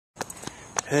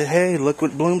Hey, hey, look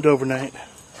what bloomed overnight.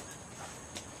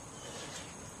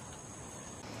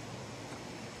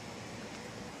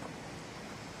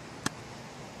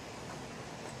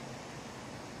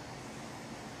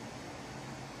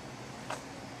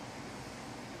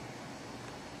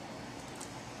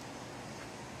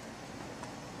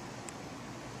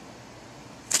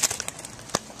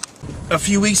 A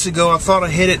few weeks ago, I thought I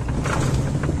hit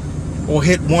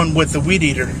one with the weed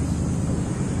eater.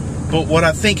 But what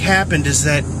I think happened is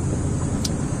that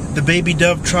the baby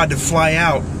dove tried to fly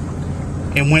out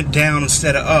and went down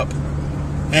instead of up.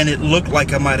 And it looked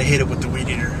like I might have hit it with the weed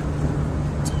eater.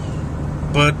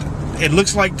 But it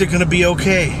looks like they're going to be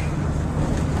okay.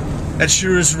 That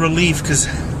sure is a relief, because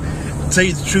to tell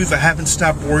you the truth, I haven't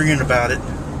stopped worrying about it.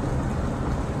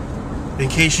 In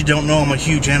case you don't know, I'm a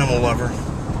huge animal lover.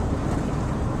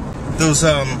 Those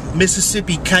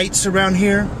Mississippi kites around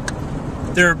here,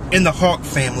 they're in the hawk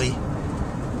family.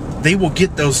 They will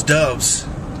get those doves,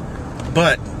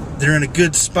 but they're in a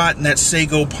good spot in that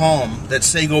sago palm. That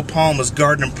sago palm is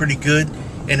guarding them pretty good,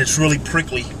 and it's really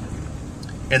prickly.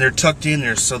 And they're tucked in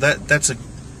there, so that's a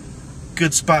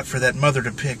good spot for that mother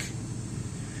to pick.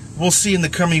 We'll see in the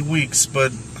coming weeks,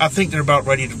 but I think they're about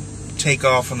ready to take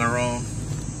off on their own.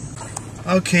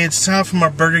 Okay, it's time for my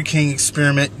Burger King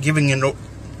experiment, giving an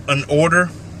order.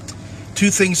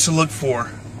 Two things to look for,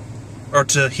 or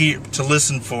to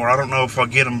listen for. I don't know if I'll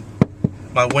get them.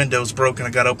 My window's broken. I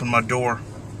got to open my door.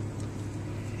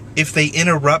 If they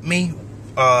interrupt me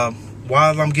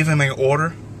while I'm giving my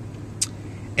order,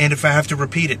 and if I have to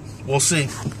repeat it, we'll see.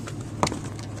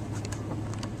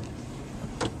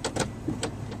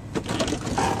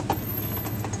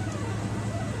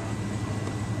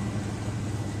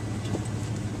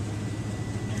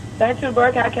 Thank you,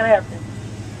 Burke. How can I help you?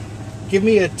 Give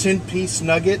me a 10-piece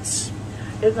nuggets.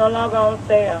 It's no longer on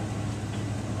sale.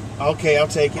 Okay, I'll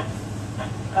take it.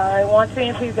 Alright, 1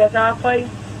 10-piece, that's all for you?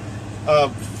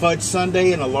 Fudge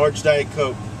sundae and a large Diet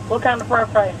Coke. What kind of fur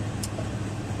fry?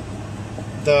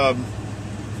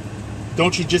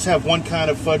 Don't you just have one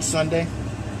kind of fudge sundae?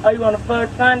 Oh, you want a fudge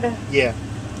sundae? Yeah.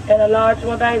 And a large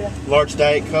one, baby? Large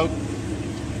Diet Coke.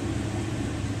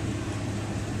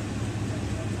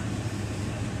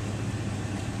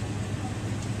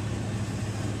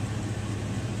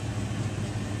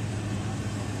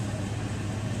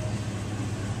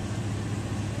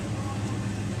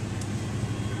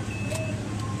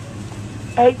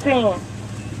 $18.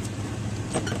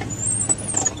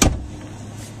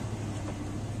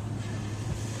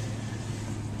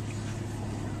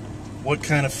 What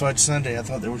kind of fudge sundae? I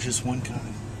thought there was just one kind.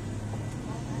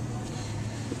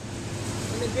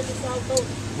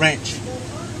 Ranch.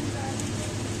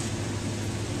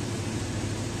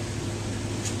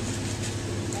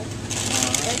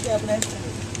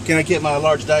 Can I get my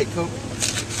large Diet Coke?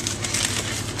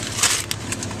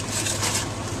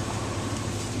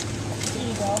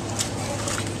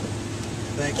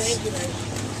 Thanks. Thank you, baby.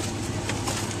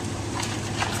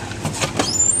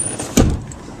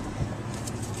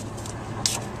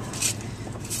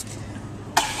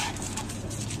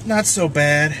 Not so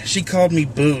bad. She called me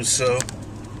boo, so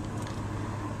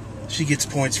she gets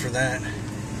points for that.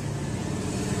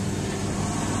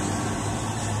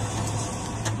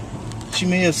 She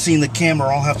may have seen the camera.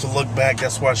 I'll have to look back.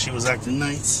 That's why she was acting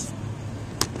nice.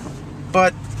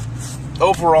 But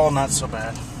overall, not so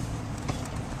bad.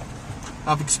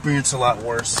 I've experienced a lot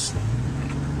worse.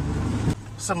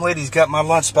 Some lady's got my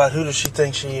lunch spot. Who does she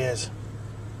think she is?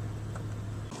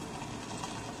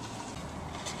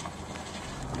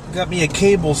 Got me a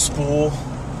cable spool.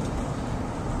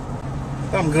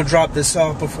 I'm going to drop this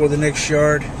off before the next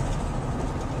yard.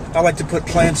 I like to put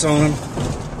plants on them.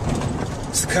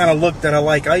 It's the kind of look that I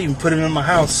like. I even put them in my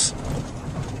house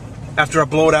after I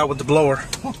blow it out with the blower.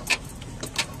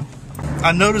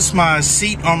 I noticed my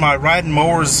seat on my riding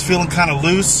mower is feeling kind of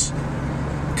loose,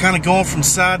 kind of going from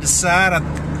side to side. I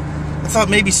thought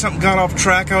maybe something got off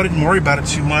track. I didn't worry about it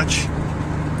too much.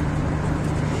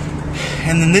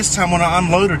 And then this time when I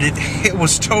unloaded it, it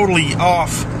was totally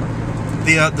off.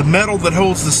 The metal that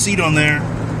holds the seat on there,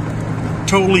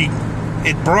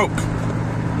 it broke.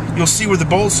 You'll see where the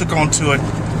bolts hook onto it.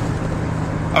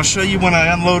 I'll show you when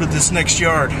I unloaded this next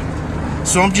yard.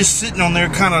 So I'm just sitting on there,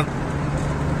 kind of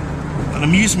an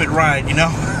amusement ride, you know,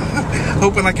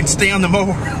 hoping I can stay on the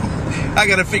mower. I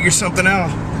gotta figure something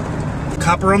out.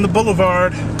 Copper on the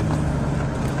boulevard.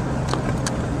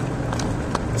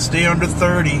 Stay under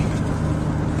 30.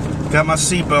 Got my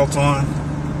seatbelt on.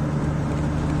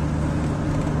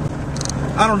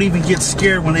 I don't even get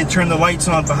scared when they turn the lights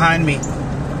on behind me.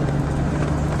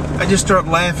 I just start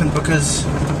laughing because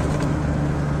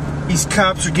these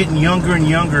cops are getting younger and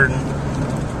younger, and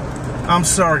I'm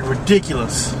sorry,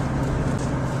 ridiculous.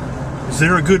 Is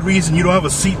there a good reason you don't have a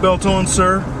seatbelt on,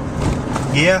 sir?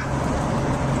 Yeah?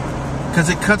 Because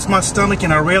it cuts my stomach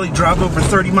and I rarely drive over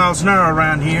 30 miles an hour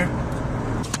around here.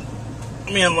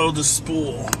 Let me unload the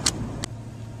spool.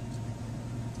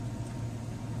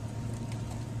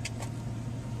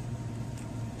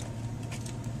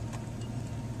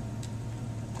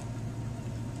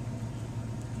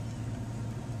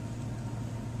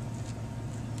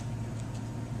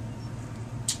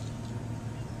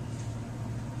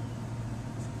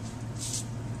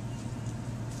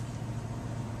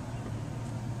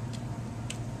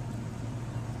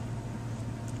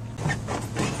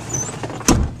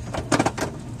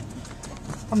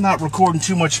 I'm not recording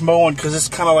too much mowing because it's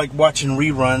kind of like watching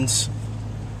reruns.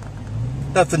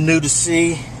 Nothing new to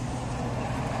see.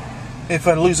 If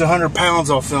I lose 100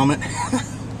 pounds, I'll film it.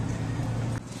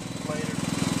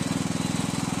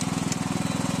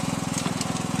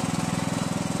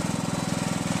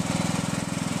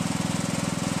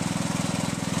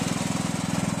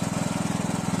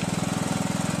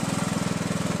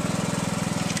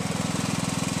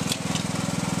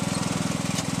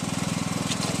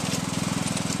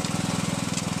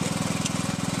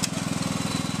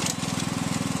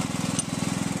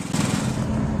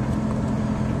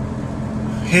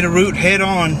 Hit a route head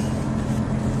on.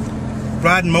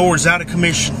 Riding mowers out of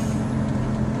commission.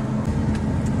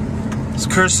 It's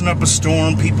cursing up a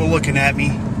storm, people looking at me.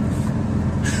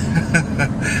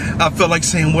 I felt like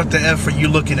saying, what the F are you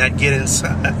looking at? Get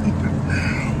inside.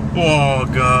 Oh,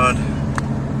 God.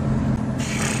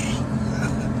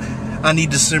 I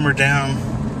need to simmer down.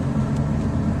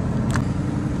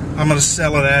 I'm going to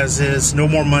sell it as is. No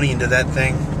more money into that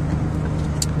thing.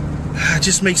 It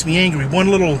just makes me angry. One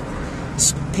little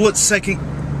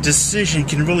split-second decision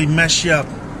can really mess you up.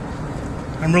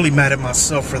 I'm really mad at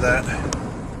myself for that.